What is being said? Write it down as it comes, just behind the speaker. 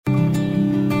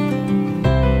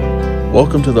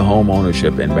Welcome to the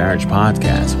Homeownership and Marriage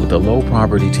Podcast with the Low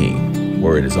Property Team,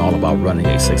 where it is all about running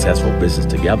a successful business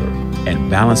together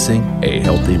and balancing a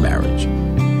healthy marriage.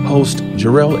 Host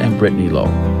Jarrell and Brittany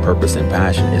Lowe. Purpose and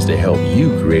passion is to help you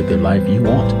create the life you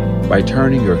want by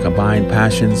turning your combined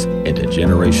passions into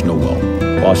generational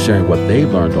wealth while sharing what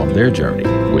they've learned on their journey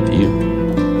with you.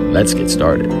 Let's get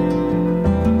started.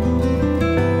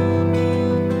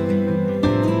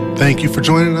 Thank you for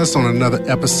joining us on another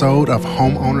episode of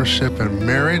Home Ownership and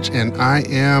Marriage, and I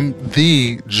am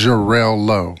the Jarrell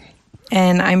Lowe.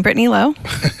 And I'm Brittany Lowe.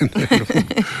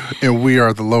 And we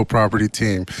are the Low Property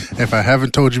Team. If I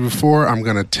haven't told you before, I'm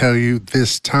going to tell you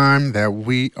this time that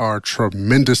we are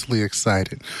tremendously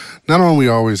excited. Not only are we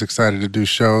always excited to do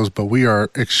shows, but we are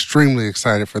extremely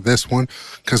excited for this one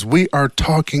because we are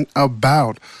talking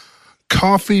about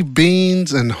coffee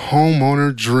beans and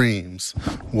homeowner dreams.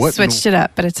 Switched it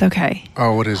up, but it's okay.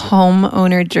 Oh, what is it?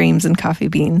 Homeowner dreams and coffee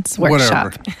beans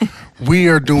workshop. Whatever. We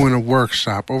are doing a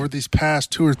workshop. Over these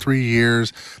past 2 or 3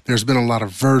 years, there's been a lot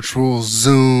of virtual,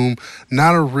 Zoom,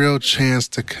 not a real chance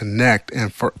to connect.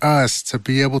 And for us to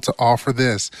be able to offer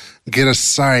this, get a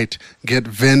site, get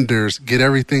vendors, get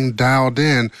everything dialed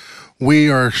in,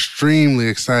 we are extremely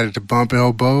excited to bump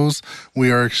elbows. We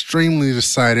are extremely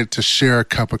excited to share a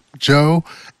cup of joe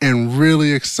and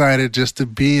really excited just to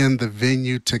be in the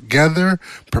venue together,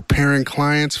 preparing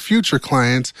clients, future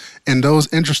clients, and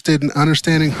those interested in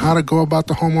understanding how to go about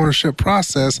the homeownership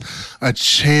process, a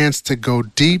chance to go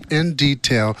deep in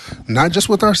detail, not just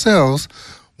with ourselves,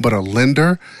 but a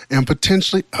lender and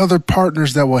potentially other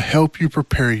partners that will help you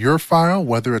prepare your file,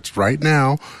 whether it's right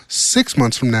now, 6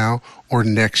 months from now, or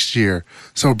next year.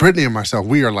 So Brittany and myself,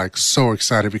 we are so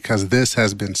excited because this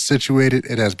has been situated,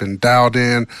 it has been dialed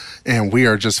in, and we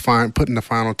are just putting the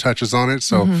final touches on it.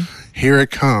 So Here it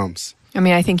comes. I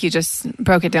mean, I think you just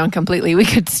broke it down completely. We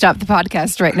could stop the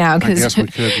podcast right now because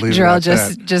Jarrell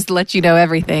just let you know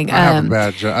everything.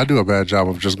 I do a bad job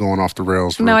of just going off the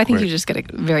rails. No, I think you just get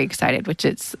very excited, which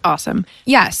is awesome.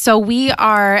 Yeah, so we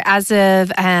are, as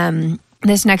of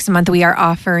this next month, we are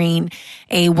offering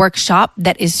a workshop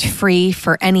that is free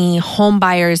for any home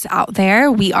buyers out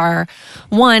there. We are,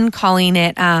 calling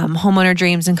it Homeowner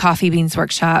Dreams and Coffee Beans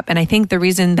Workshop. And I think the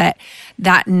reason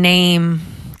that name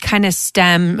kind of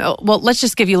let's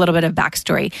just give you a little bit of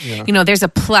backstory. Yeah. You know, there's a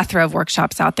plethora of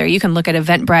workshops out there. You can look at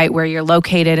Eventbrite where you're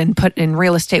located and put in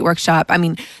real estate workshop. I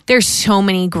mean, there's so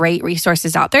many great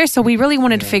resources out there. So we really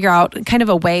wanted to figure out kind of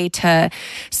a way to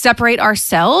separate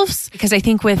ourselves, because I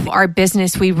think with our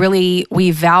business, we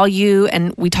value,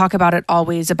 and we talk about it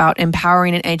always, about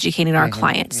empowering and educating our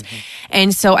clients.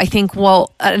 And so I think,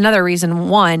 another reason,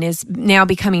 one, is now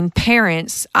becoming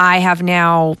parents. I have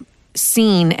now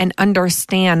seen and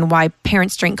understand why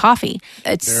parents drink coffee.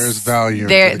 There's value.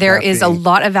 There is a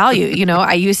lot of value. You know,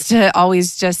 I used to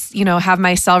always just, have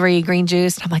my celery green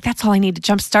juice. And I'm like, that's all I need to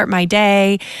jumpstart my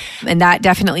day. And that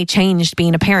definitely changed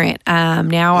being a parent.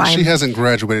 She hasn't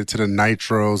graduated to the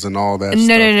nitros and all that.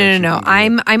 No.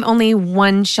 I'm only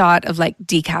one shot of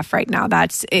decaf right now.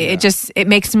 That's it. It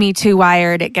makes me too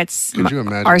wired. It gets. Could you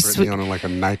imagine Brittany on a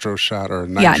nitro shot or a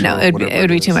nitro? Yeah, no, it would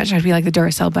be too much. I'd be like the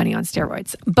Duracell bunny on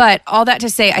steroids. But all that to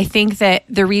say, I think that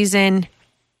the reason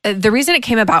it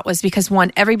came about was because,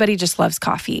 one, everybody just loves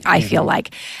coffee, I feel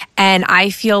like. And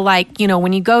I feel like,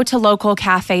 when you go to local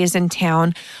cafes in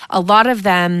town, a lot of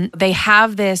them, they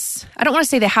have this, I don't want to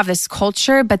say they have this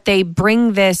culture, but they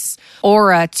bring this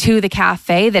aura to the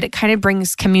cafe that it kind of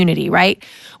brings community, right?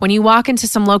 When you walk into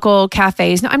some local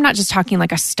cafes, now I'm not just talking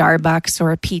like a Starbucks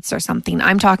or a Pete's or something.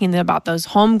 I'm talking about those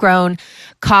homegrown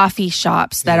coffee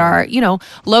shops that are,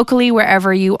 locally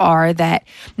wherever you are, that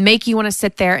make you want to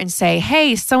sit there and say,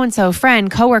 hey, so-and-so friend,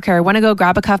 coworker, want to go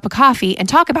grab a cup of coffee and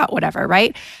talk about whatever,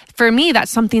 right? For me,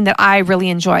 that's something that I really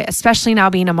enjoy, especially now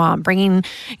being a mom, bringing,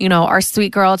 our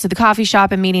sweet girl to the coffee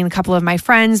shop and meeting a couple of my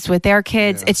friends with their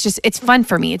kids. Yeah. It's fun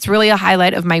for me. It's really a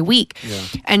highlight of my week. Yeah.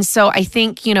 And so I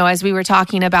think, as we were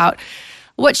talking about,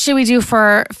 what should we do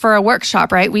for a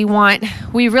workshop, right? We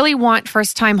really want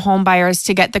first-time home buyers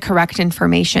to get the correct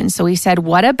information. So we said,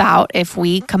 what about if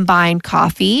we combine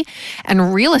coffee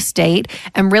and real estate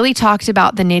and really talked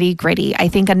about the nitty-gritty? I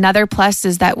think another plus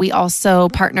is that we also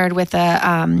partnered with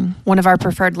one of our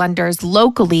preferred lenders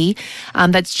locally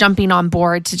that's jumping on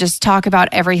board to just talk about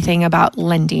everything about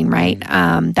lending, right?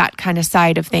 That kind of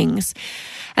side of things.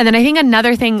 And then I think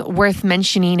another thing worth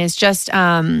mentioning is just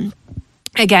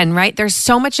again, right? There's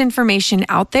so much information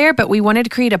out there, but we wanted to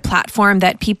create a platform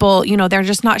that people, you know, they're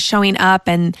just not showing up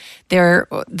and they're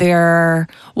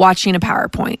watching a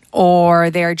PowerPoint or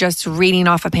they're just reading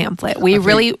off a pamphlet. We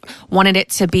really wanted it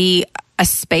to be a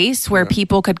space where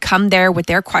people could come there with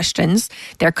their questions,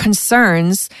 their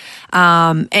concerns,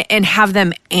 and have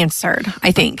them answered,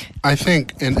 I think. I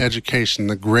think in education,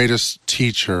 the greatest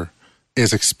teacher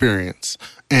is experience.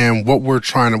 And what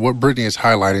Brittany is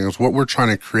highlighting is what we're trying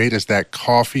to create is that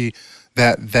coffee,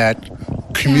 that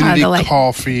community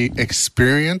coffee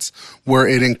experience where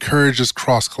it encourages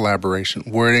cross-collaboration,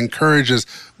 where it encourages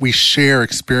we share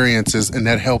experiences, and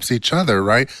that helps each other,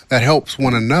 right? That helps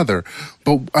one another.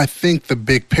 But I think the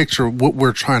big picture, what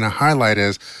we're trying to highlight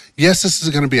is, yes, this is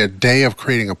going to be a day of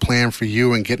creating a plan for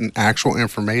you and getting actual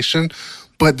information,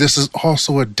 but this is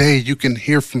also a day you can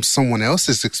hear from someone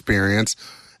else's experience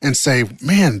and say,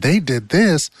 man, they did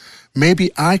this.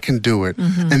 Maybe I can do it.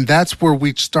 Mm-hmm. And that's where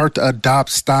we start to adopt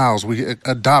styles. We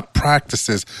adopt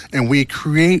practices and we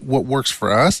create what works for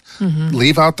us,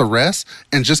 leave out the rest,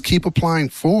 and just keep applying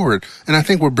forward. And I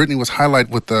think what Brittany was highlighting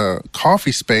with the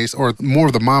coffee space or more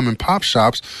of the mom and pop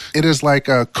shops, it is like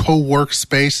a co-work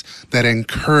space that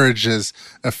encourages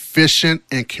efficient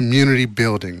and community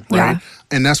building, right? Yeah.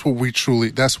 And that's what we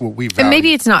value. And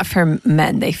maybe it's not for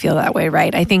men, they feel that way,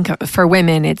 right? I think for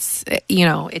women, it's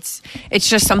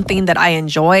just something that I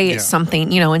enjoy. It's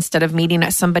something, instead of meeting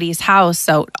at somebody's house.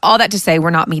 So all that to say, we're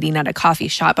not meeting at a coffee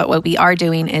shop, but what we are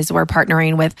doing is we're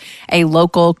partnering with a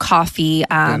local coffee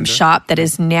shop that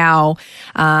is now,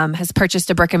 has purchased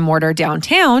a brick and mortar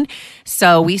downtown.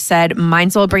 So we said, might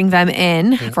as well bring them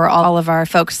in for all of our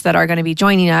folks that are going to be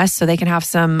joining us so they can have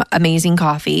some amazing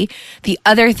coffee. The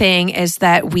other thing is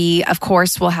that we, of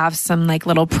course, will have some like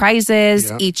little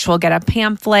prizes. Yep. Each will get a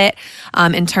pamphlet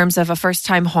in terms of a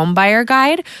first-time home buyer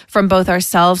guide from both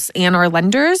ourselves and our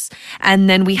lenders. And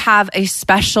then we have a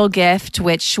special gift,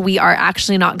 which we are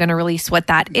actually not going to release what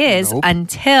that is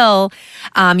until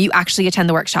you actually attend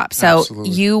the workshop. So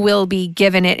you will be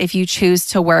given it if you choose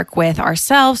to work with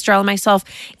ourselves, Jarrell and myself,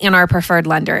 and our preferred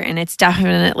lender. And it's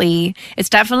definitely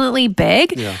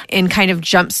big in kind of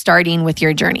jump starting with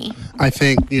your journey. I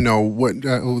think,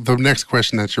 the next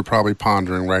question that you're probably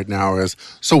pondering right now is,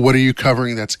 so what are you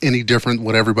covering that's any different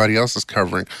what everybody else is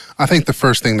covering? I think the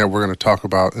first thing that we're going to talk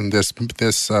about in this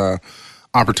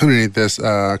opportunity, this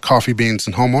Coffee Beans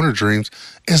and Homeowner Dreams,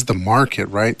 is the market,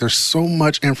 right? There's so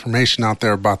much information out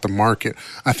there about the market.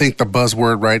 I think the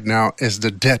buzzword right now is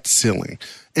the debt ceiling.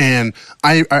 And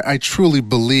I truly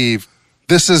believe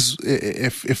this is,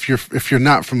 if you're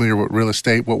not familiar with real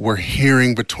estate, what we're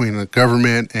hearing between the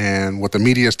government and what the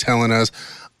media is telling us,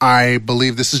 I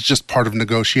believe this is just part of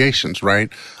negotiations,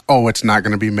 right? Oh, it's not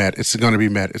going to be met. It's going to be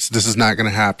met. This is not going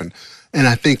to happen. And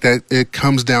I think that it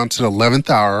comes down to the 11th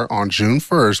hour on June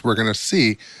 1st. We're going to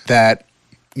see that,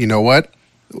 you know what?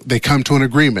 They come to an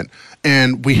agreement.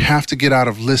 And we have to get out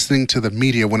of listening to the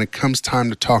media when it comes time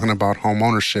to talking about home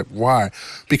ownership. Why?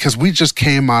 Because we just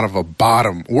came out of a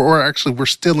bottom. We're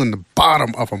still in the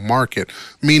bottom of a market,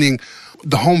 meaning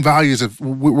the home values,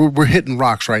 we're hitting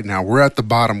rocks right now. We're at the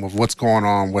bottom of what's going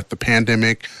on with the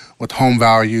pandemic, with home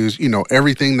values,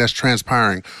 everything that's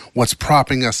transpiring. What's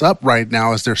propping us up right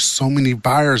now is there's so many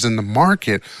buyers in the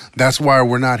market. That's why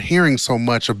we're not hearing so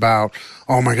much about,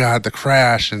 oh my God, the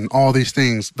crash and all these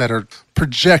things that are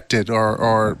projected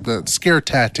or the scare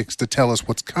tactics to tell us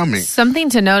what's coming. Something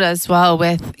to note as well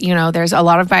with, there's a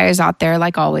lot of buyers out there,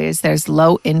 like always, there's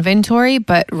low inventory,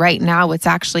 but right now what's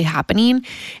actually happening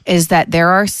is that there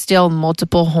are still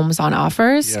multiple homes on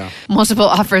offers, multiple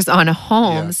offers on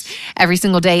homes every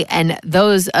single day. And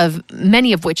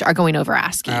many of which are going over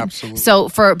asking. Absolutely. So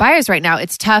for buyers right now,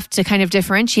 it's tough to kind of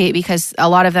differentiate because a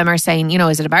lot of them are saying,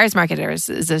 is it a buyer's market or is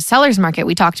it a seller's market?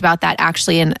 We talked about that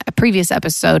actually in a previous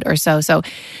episode or so. So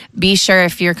be sure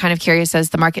if you're kind of curious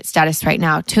as the market status right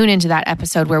now, tune into that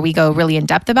episode where we go really in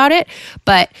depth about it.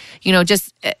 But,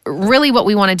 just really what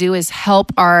we want to do is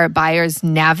help our buyers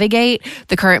navigate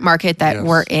the current market that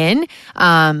we're in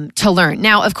to learn.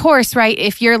 Now, of course, right,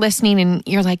 if you're listening and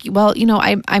you're like, well,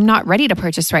 I'm not ready to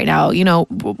purchase right now.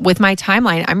 With my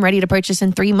timeline, I'm ready to purchase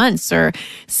in 3 months or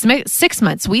 6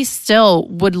 months. We still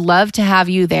would love to have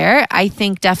you there. I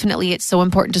think definitely it's so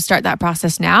important to start that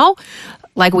process now.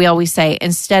 Like we always say,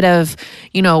 instead of,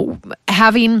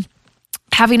 having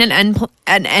an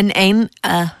end,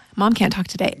 Mom can't talk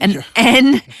today.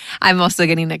 I'm also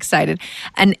getting excited.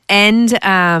 An end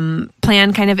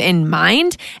plan kind of in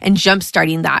mind and jump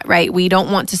starting that, right? We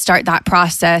don't want to start that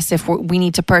process if we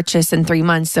need to purchase in 3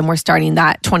 months and we're starting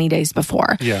that 20 days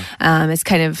before. It's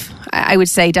kind of, I would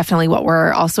say, definitely what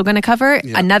we're also going to cover.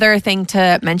 Another thing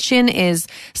to mention is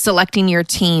selecting your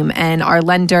team, and our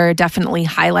lender definitely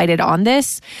highlighted on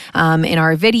this in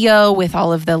our video with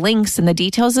all of the links and the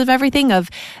details of everything, of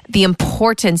the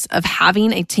importance of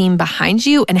having a team team behind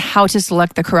you and how to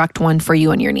select the correct one for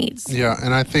you and your needs. Yeah,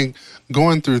 and I think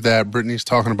going through that, Brittany's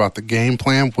talking about the game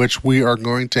plan, which we are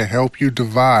going to help you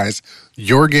devise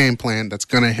your game plan that's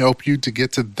going to help you to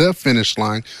get to the finish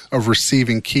line of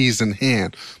receiving keys in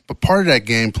hand. But part of that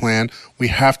game plan, we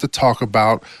have to talk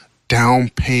about down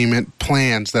payment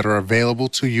plans that are available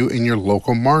to you in your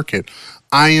local market.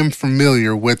 I am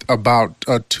familiar with about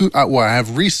I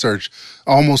have researched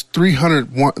almost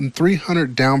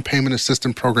 300 down payment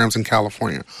assistance programs in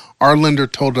California. Our lender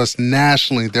told us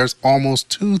nationally there's almost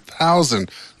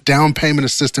 2,000 down payment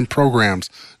assistance programs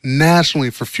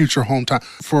nationally for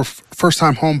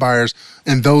first-time home buyers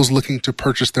and those looking to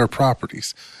purchase their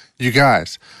properties. You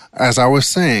guys, as I was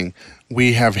saying,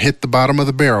 we have hit the bottom of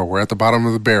the barrel. We're at the bottom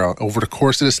of the barrel. Over the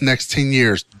course of this next 10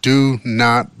 years, do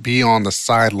not be on the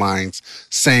sidelines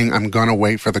saying, I'm going to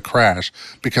wait for the crash.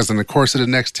 Because in the course of the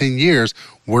next 10 years,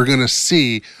 we're going to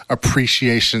see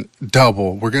appreciation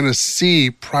double. We're going to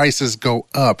see prices go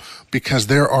up because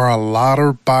there are a lot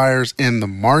of buyers in the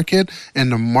market, and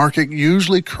the market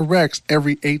usually corrects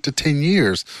every 8 to 10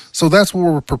 years. So that's what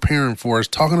we're preparing for, is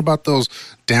talking about those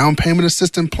down payment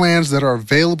assistance plans that are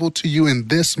available to you in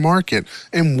this market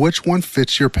and which one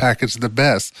fits your package the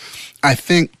best. I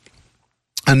think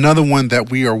another one that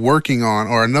we are working on,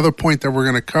 or another point that we're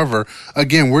going to cover,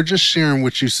 again, we're just sharing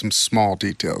with you some small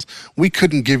details. We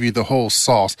couldn't give you the whole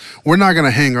sauce. We're not going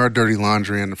to hang our dirty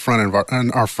laundry in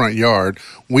our front yard.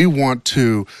 We want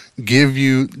to give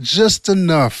you just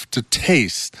enough to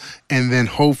taste, and then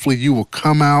hopefully you will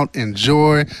come out,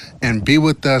 enjoy, and be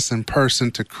with us in person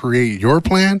to create your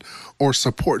plan or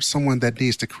support someone that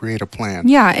needs to create a plan.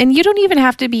 Yeah, and you don't even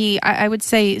have to be, I would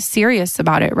say, serious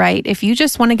about it, right? If you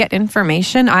just want to get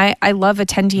information, I love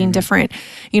attending different,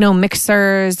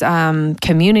 mixers,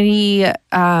 community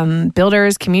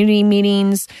builders, community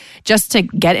meetings, just to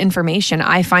get information.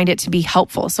 I find it to be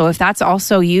helpful. So if that's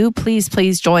also you, please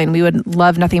join. We would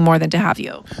love nothing more than to have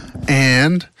you.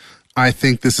 And I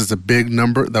think this is a big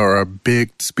number, or a big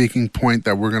speaking point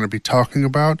that we're going to be talking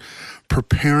about,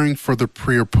 preparing for the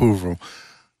pre-approval.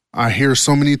 I hear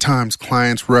so many times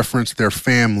clients reference their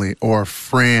family or a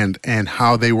friend and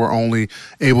how they were only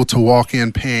able to walk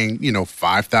in paying,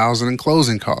 $5,000 in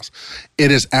closing costs. It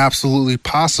is absolutely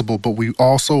possible, but we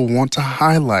also want to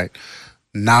highlight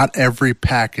not every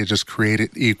package is created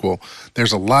equal.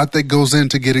 There's a lot that goes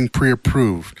into getting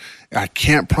pre-approved. I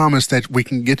can't promise that we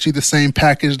can get you the same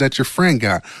package that your friend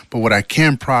got, but what I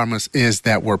can promise is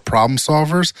that we're problem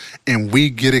solvers and we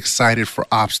get excited for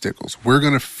obstacles. We're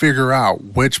going to figure out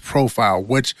which profile,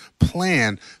 which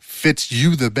plan fits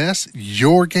you the best,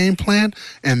 your game plan,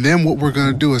 and then what we're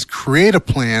going to do is create a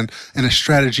plan and a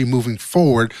strategy moving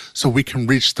forward so we can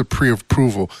reach the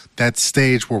pre-approval, that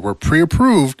stage where we're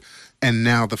pre-approved. And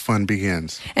now the fun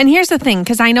begins. And here's the thing,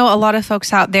 because I know a lot of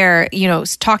folks out there,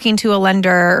 talking to a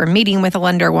lender or meeting with a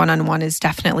lender one-on-one is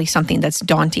definitely something that's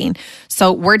daunting.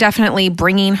 So we're definitely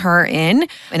bringing her in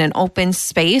an open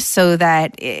space so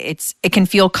that it can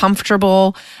feel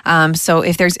comfortable. So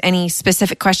if there's any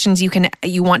specific questions you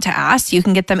want to ask, you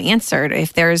can get them answered.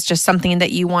 If there's just something that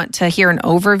you want to hear an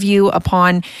overview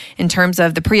upon in terms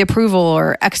of the pre-approval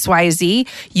or XYZ,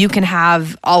 you can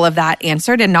have all of that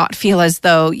answered and not feel as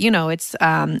though, it's,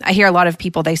 I hear a lot of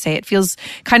people, they say it feels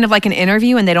kind of like an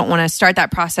interview and they don't want to start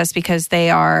that process because they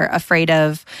are afraid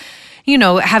of,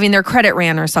 having their credit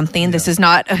ran or something. Yeah. This is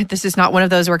not one of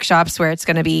those workshops where it's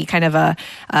going to be kind of a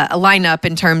lineup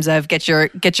in terms of get your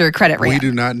credit ran. We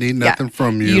do not need nothing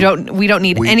from you. We don't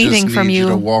need anything from you. We just need you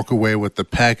to walk away with the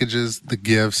packages, the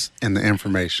gifts, and the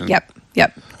information. Yep.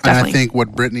 Definitely. And I think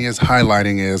what Brittany is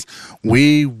highlighting is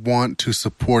we want to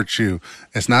support you.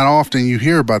 It's not often you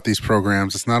hear about these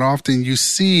programs. It's not often you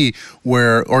see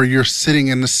or you're sitting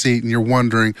in the seat and you're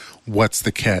wondering, what's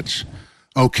the catch?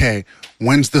 Okay,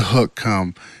 when's the hook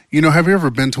come? Have you ever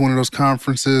been to one of those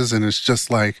conferences and it's just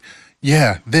like,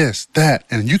 yeah, this, that,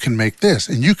 and you can make this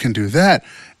and you can do that.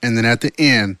 And then at the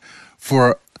end,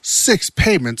 for 6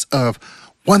 payments of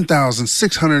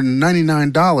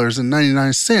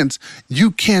 $1,699.99,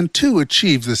 you can too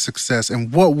achieve this success.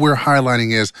 And what we're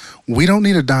highlighting is we don't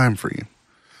need a dime for you.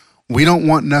 We don't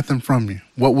want nothing from you.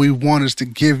 What we want is to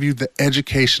give you the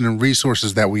education and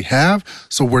resources that we have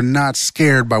so we're not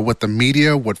scared by what the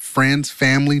media, what friends,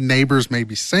 family, neighbors may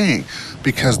be saying,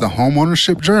 because the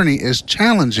homeownership journey is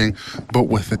challenging, but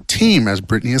with a team, as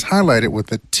Brittany has highlighted, with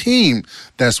a team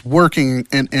that's working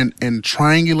and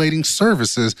triangulating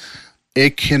services,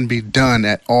 it can be done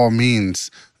at all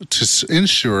means to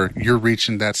ensure you're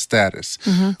reaching that status.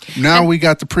 Mm-hmm. Now we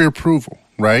got the pre-approval,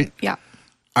 right? Yeah.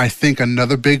 I think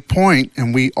another big point,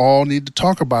 and we all need to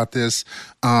talk about this,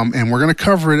 and we're going to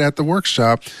cover it at the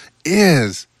workshop,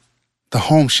 is the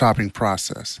home shopping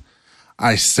process.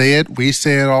 I say it, we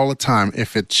say it all the time.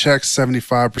 If it checks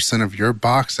 75% of your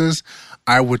boxes,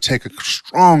 I would take a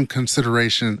strong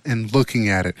consideration in looking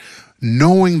at it.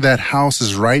 Knowing that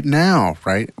houses right now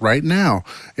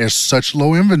is such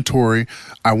low inventory,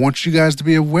 I want you guys to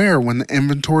be aware when the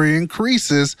inventory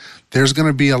increases, there's going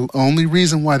to be only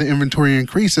reason why the inventory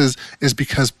increases is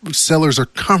because sellers are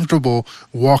comfortable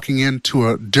walking into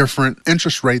a different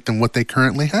interest rate than what they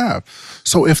currently have.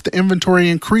 So if the inventory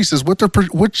increases,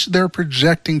 which they're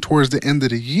projecting towards the end of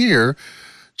the year,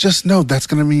 just know that's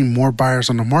going to mean more buyers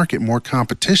on the market, more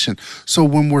competition. So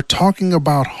when we're talking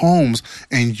about homes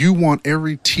and you want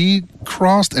every T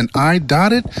crossed and I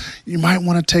dotted, you might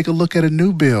want to take a look at a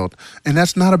new build. And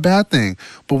that's not a bad thing.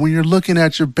 But when you're looking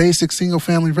at your basic single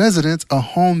family residence, a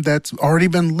home that's already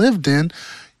been lived in,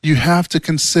 you have to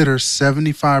consider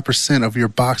 75% of your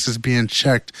boxes being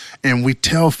checked. And we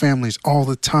tell families all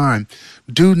the time,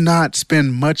 do not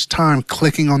spend much time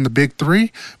clicking on the big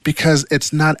three because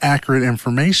it's not accurate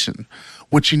information.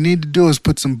 What you need to do is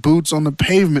put some boots on the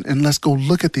pavement and let's go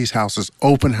look at these houses,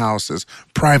 open houses,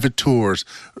 private tours,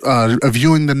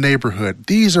 viewing the neighborhood.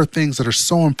 These are things that are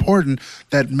so important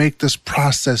that make this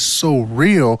process so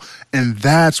real. And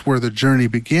that's where the journey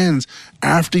begins.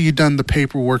 After you've done the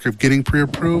paperwork of getting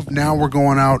pre-approved, now we're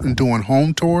going out and doing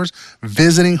home tours,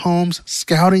 visiting homes,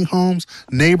 scouting homes,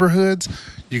 neighborhoods.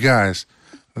 You guys,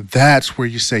 that's where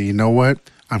you say, you know what?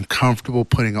 I'm comfortable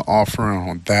putting an offer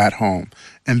on that home.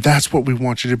 And that's what we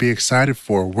want you to be excited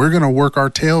for. We're going to work our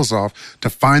tails off to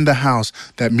find the house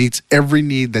that meets every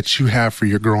need that you have for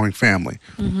your growing family.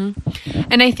 Mm-hmm.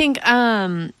 And I think,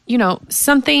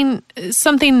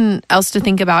 something else to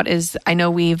think about is, I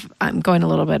know I'm going a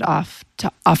little bit off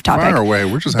topic. Fire away.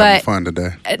 We're just having fun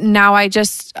today. Now I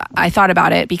thought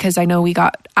about it because I know we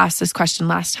got asked this question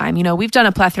last time. We've done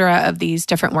a plethora of these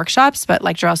different workshops, but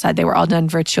like Jarrell said, they were all done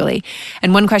virtually.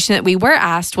 And one question that we were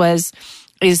asked was,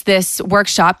 is this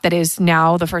workshop that is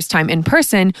now the first time in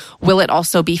person, will it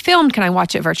also be filmed? Can I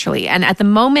watch it virtually? And at the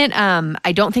moment,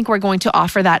 I don't think we're going to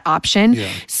offer that option.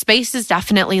 Yeah. Space is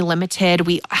definitely limited.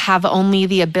 We have only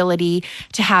the ability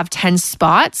to have 10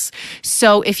 spots.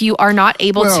 So if you are not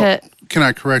able to... Can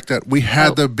I correct that? We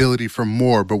had the ability for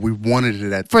more, but we wanted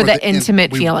it for the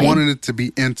intimate feeling. We wanted it to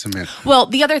be intimate. Well,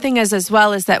 the other thing is as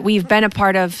well is that we've been a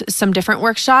part of some different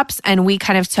workshops and we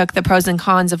kind of took the pros and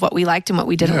cons of what we liked and what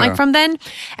we didn't like from them.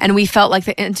 And we felt like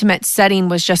the intimate setting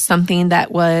was just something that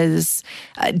was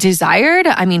desired,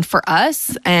 for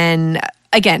us. And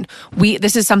again,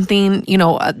 this is something,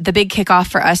 the big kickoff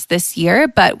for us this year,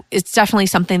 but it's definitely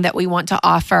something that we want to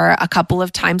offer a couple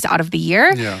of times out of the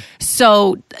year. Yeah.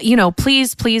 So,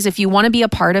 please, if you want to be a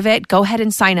part of it, go ahead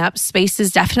and sign up. Space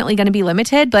is definitely going to be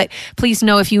limited, but please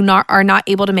know if you are not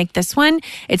able to make this one,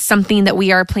 it's something that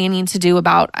we are planning to do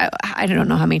about, I don't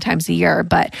know how many times a year,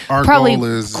 but our probably goal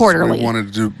is quarterly. We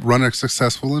wanted to run a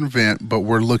successful event, but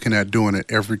we're looking at doing it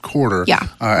every quarter. Yeah.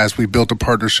 As we built a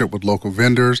partnership with local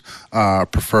vendors,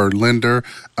 preferred lender,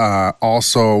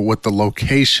 also with the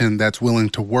location that's willing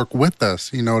to work with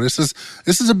us. This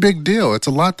is a big deal. It's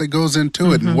a lot that goes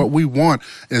into it. And what we want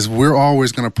is we're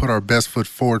always going to put our best foot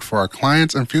forward for our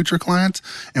clients and future clients.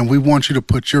 And we want you to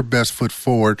put your best foot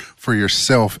forward for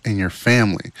yourself and your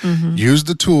family. Use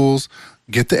the tools,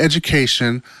 get the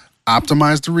education,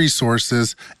 optimize the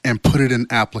resources, and put it in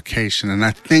application. And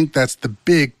I think that's the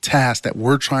big task that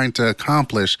we're trying to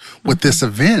accomplish with this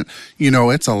event.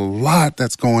 It's a lot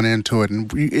that's going into it.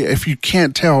 And if you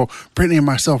can't tell, Brittany and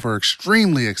myself are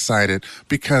extremely excited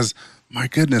because, my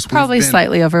goodness, probably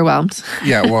slightly overwhelmed.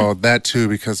 Yeah, well, that too,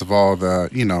 because of all the,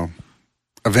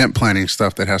 event planning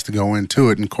stuff that has to go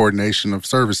into it and coordination of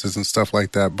services and stuff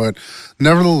like that. But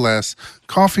nevertheless,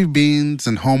 coffee beans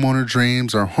and homeowner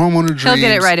dreams are homeowner dreams. He'll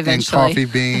get it right eventually. And coffee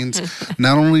beans.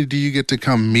 Not only do you get to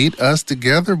come meet us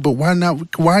together, but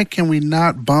why can we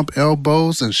not bump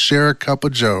elbows and share a cup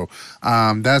of joe?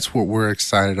 That's what we're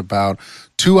excited about.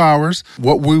 2 hours.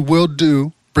 What we will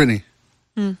do, Brittany,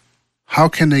 how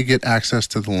can they get access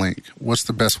to the link? What's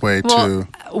the best way to...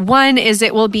 One is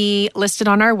it will be listed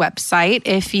on our website.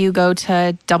 If you go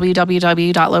to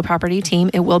www.lowpropertyteam,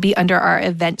 it will be under our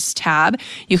events tab.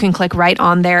 You can click right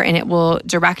on there and it will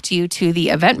direct you to the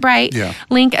Eventbrite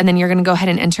link. And then you're going to go ahead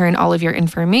and enter in all of your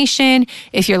information.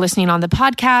 If you're listening on the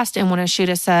podcast and want to shoot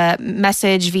us a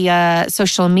message via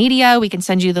social media, we can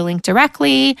send you the link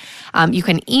directly. You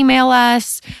can email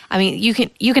us. You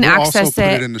can we'll access also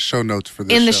put it in the show notes for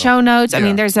this the show notes. notes. I Yeah.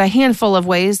 mean, there's a handful of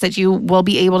ways that you will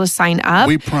be able to sign up.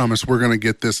 We promise we're going to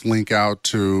get this link out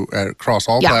to across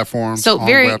all platforms. So on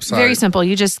very, website. very simple.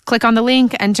 You just click on the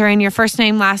link, enter in your first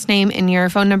name, last name, and your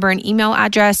phone number and email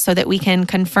address so that we can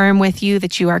confirm with you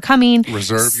that you are coming.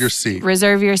 Reserve your seat.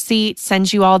 Reserve your seat.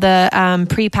 Send you all the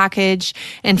prepackaged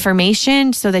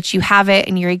information so that you have it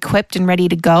and you're equipped and ready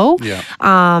to go. Yeah.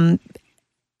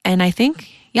 And I think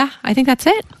that's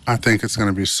it. I think it's going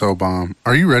to be so bomb.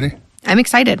 Are you ready? I'm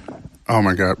excited. Oh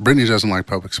my God. Brittany doesn't like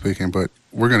public speaking, but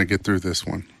we're going to get through this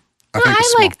one.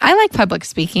 I like public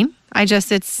speaking. I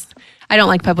don't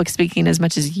like public speaking as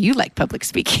much as you like public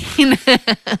speaking.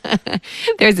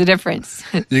 There's a difference.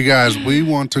 You guys, we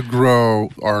want to grow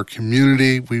our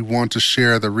community. We want to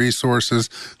share the resources,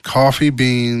 coffee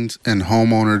beans, and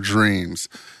homeowner dreams.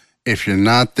 If you're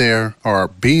not there, or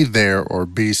be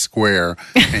square.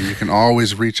 And you can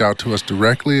always reach out to us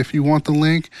directly if you want the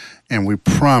link. And we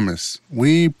promise,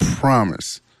 we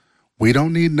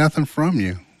don't need nothing from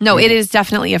you. No, it is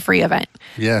definitely a free event.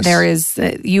 Yes. There is,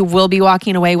 you will be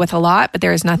walking away with a lot, but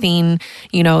there is nothing,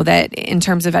 that in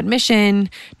terms of admission,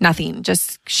 nothing.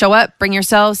 Just show up, bring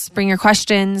yourselves, bring your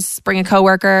questions, bring a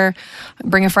coworker,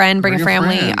 bring a friend, bring a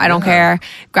family. I don't care.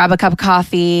 Grab a cup of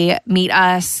coffee, meet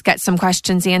us, get some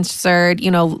questions answered.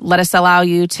 Let us allow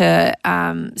you to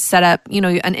set up,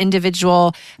 an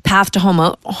individual path to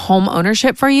home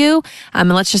ownership for you. And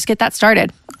let's just get that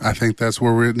started. I think that's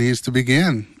where it needs to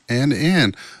begin. And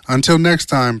end. Until next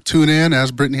time, tune in,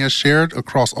 as Brittany has shared,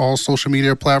 across all social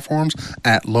media platforms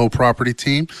at Low Property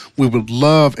Team. We would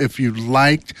love if you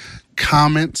liked,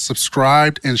 comment,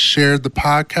 subscribed, and shared the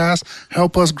podcast.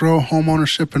 Help us grow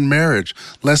homeownership and marriage.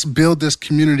 Let's build this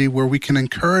community where we can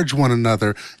encourage one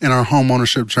another in our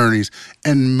homeownership journeys.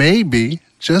 And maybe,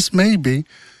 just maybe,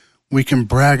 we can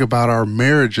brag about our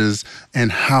marriages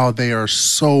and how they are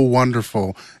so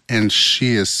wonderful. And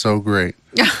she is so great.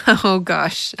 Oh,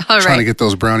 gosh. All right. Trying to get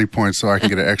those brownie points so I can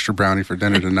get an extra brownie for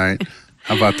dinner tonight.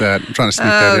 How about that? I'm trying to sneak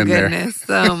that in there.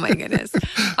 Oh, my goodness.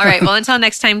 All right. Well, until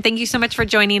next time, thank you so much for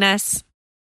joining us.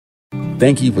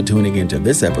 Thank you for tuning in to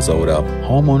this episode of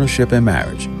Homeownership and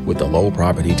Marriage with the Low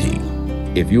Property Team.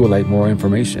 If you would like more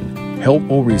information,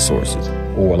 helpful resources,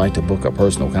 or would like to book a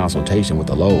personal consultation with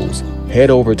the Lows, head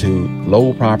over to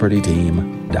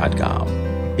lowpropertyteam.com.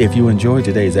 If you enjoyed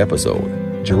today's episode,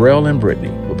 Jarrell and Brittany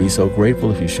would be so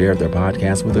grateful if you shared their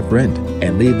podcast with a friend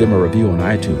and leave them a review on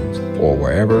iTunes or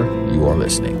wherever you are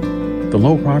listening. The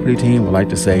Low Property Team would like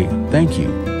to say thank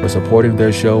you for supporting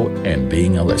their show and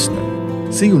being a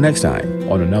listener. See you next time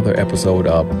on another episode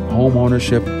of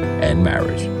Homeownership and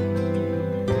Marriage.